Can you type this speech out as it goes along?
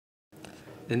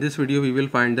In this video we will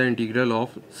find the integral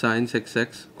of sin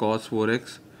 6x cos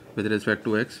 4x with respect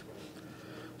to x.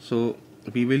 So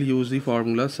we will use the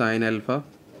formula sin alpha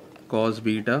cos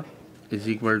beta is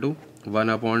equal to 1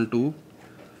 upon 2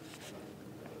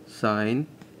 sin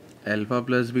alpha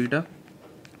plus beta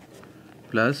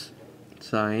plus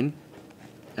sin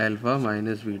alpha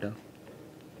minus beta.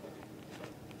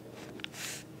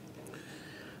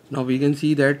 Now we can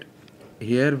see that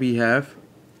here we have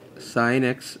sin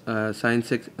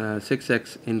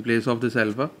 6x in place of this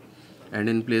alpha, and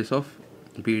in place of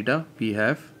beta we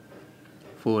have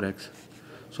 4x.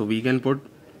 So we can put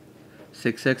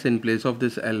 6x in place of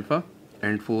this alpha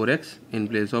and 4x in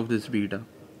place of this beta.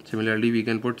 Similarly, we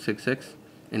can put 6x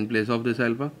in place of this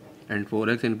alpha and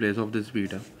 4x in place of this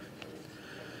beta.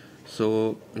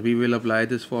 So we will apply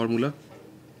this formula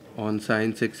on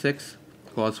sin 6x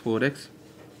cos 4x.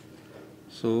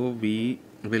 So we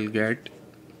will get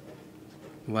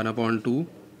 1 upon 2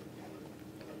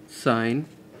 sin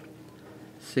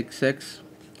 6x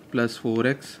plus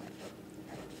 4x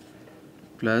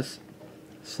plus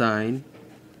sin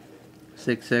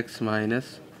 6x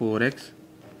minus 4x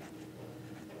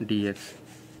dx.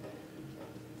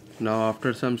 Now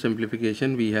after some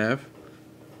simplification we have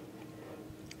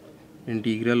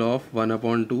integral of 1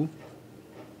 upon 2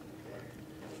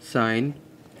 sin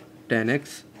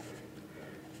 10x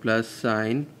plus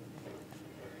sin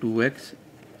 2x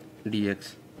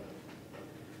dx.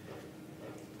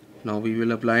 Now we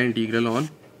will apply integral on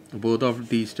both of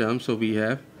these terms. So we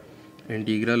have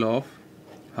integral of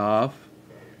half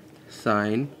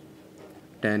sin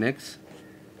 10x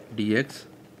dx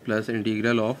plus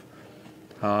integral of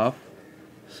half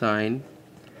sin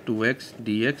 2x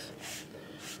dx.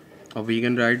 Or we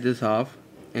can write this half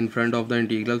in front of the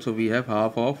integral. So we have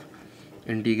half of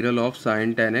integral of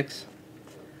sin 10x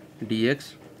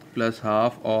dx plus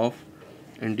half of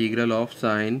integral of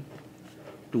sin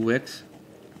 2x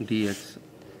dx.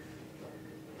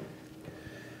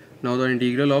 Now the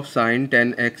integral of sin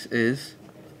 10x is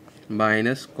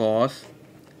minus cos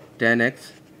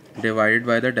 10x divided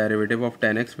by the derivative of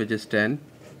 10x, which is 10,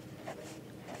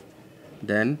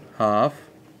 then half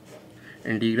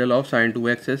integral of sin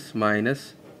 2x is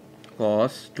minus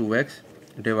cos 2x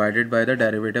divided by the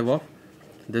derivative of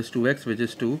this 2x, which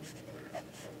is 2.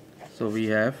 So we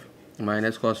have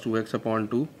minus cos 2x upon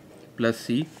 2 plus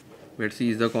c, where c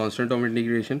is the constant of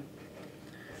integration.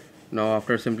 Now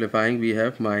after simplifying we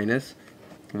have minus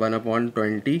 1 upon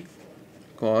 20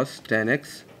 cos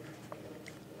 10x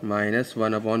minus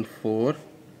 1 upon 4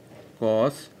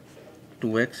 cos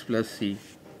 2x plus c.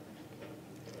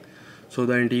 So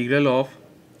the integral of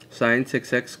sin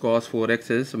 6x cos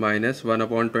 4x is minus 1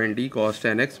 upon 20 cos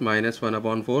 10x minus 1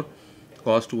 upon 4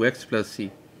 cos 2x plus c,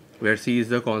 where c is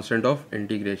the constant of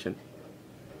integration.